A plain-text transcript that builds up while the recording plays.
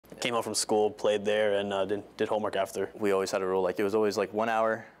Came home from school, played there, and did homework after. We always had a rule, like it was always like 1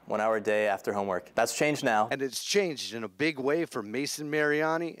 hour a day after homework. That's changed now. And it's changed in a big way for Mason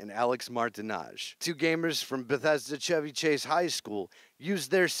Mariani and Alex Martinage. Two gamers from Bethesda Chevy Chase High School used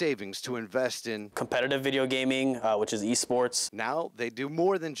their savings to invest in competitive video gaming, which is esports. Now they do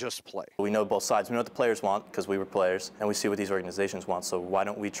more than just play. We know both sides. We know what the players want because we were players, and we see what these organizations want. So why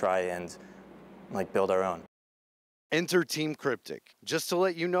don't we try and like build our own? Enter Team Cryptik. Just to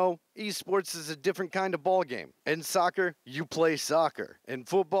let you know, esports is a different kind of ball game. In soccer, you play soccer. In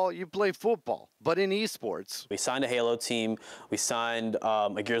football, you play football. But in esports, we signed a Halo team. We signed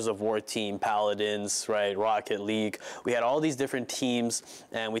a Gears of War team, Paladins, right, Rocket League. We had all these different teams,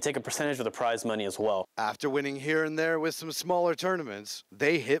 and we take a percentage of the prize money as well. After winning here and there with some smaller tournaments,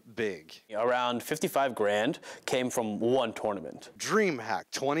 they hit big. Around 55 grand came from one tournament. DreamHack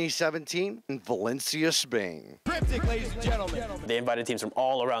 2017 in Valencia, Spain. Cryptik, ladies and gentlemen. They invited teams from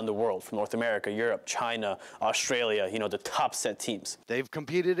all around the world, from North America, Europe, China, Australia, you know, the top set teams. They've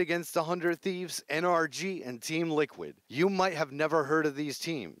competed against 100 Thieves, NRG, and Team Liquid. You might have never heard of these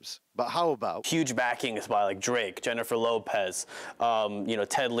teams, but how about huge backings by like Drake, Jennifer Lopez, you know,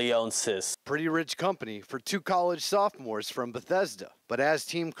 Ted Leonsis. Pretty rich company for two college sophomores from Bethesda. But as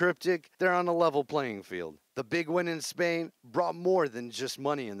Team Cryptik, they're on a level playing field. The big win in Spain brought more than just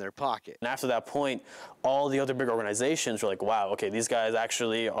money in their pocket. And after that point, all the other big organizations were like, wow, okay, these guys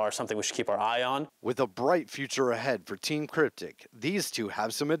actually are something we should keep our eye on. With a bright future ahead for Team Cryptik, these two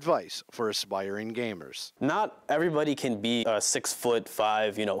have some advice for aspiring gamers. Not everybody can be a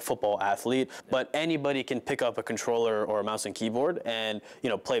 6'5", you know, football athlete, but anybody can pick up a controller or a mouse and keyboard and, you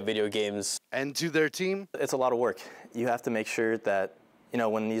know, play video games. And to their team, it's a lot of work. You have to make sure that, you know,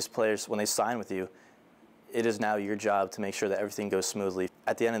 when these players, when they sign with you, it is now your job to make sure that everything goes smoothly.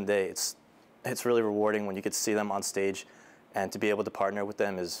 At the end of the day, it's really rewarding when you get to see them on stage, and to be able to partner with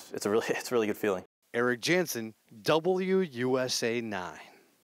them it's a really good feeling. Eric Jansen, WUSA 9.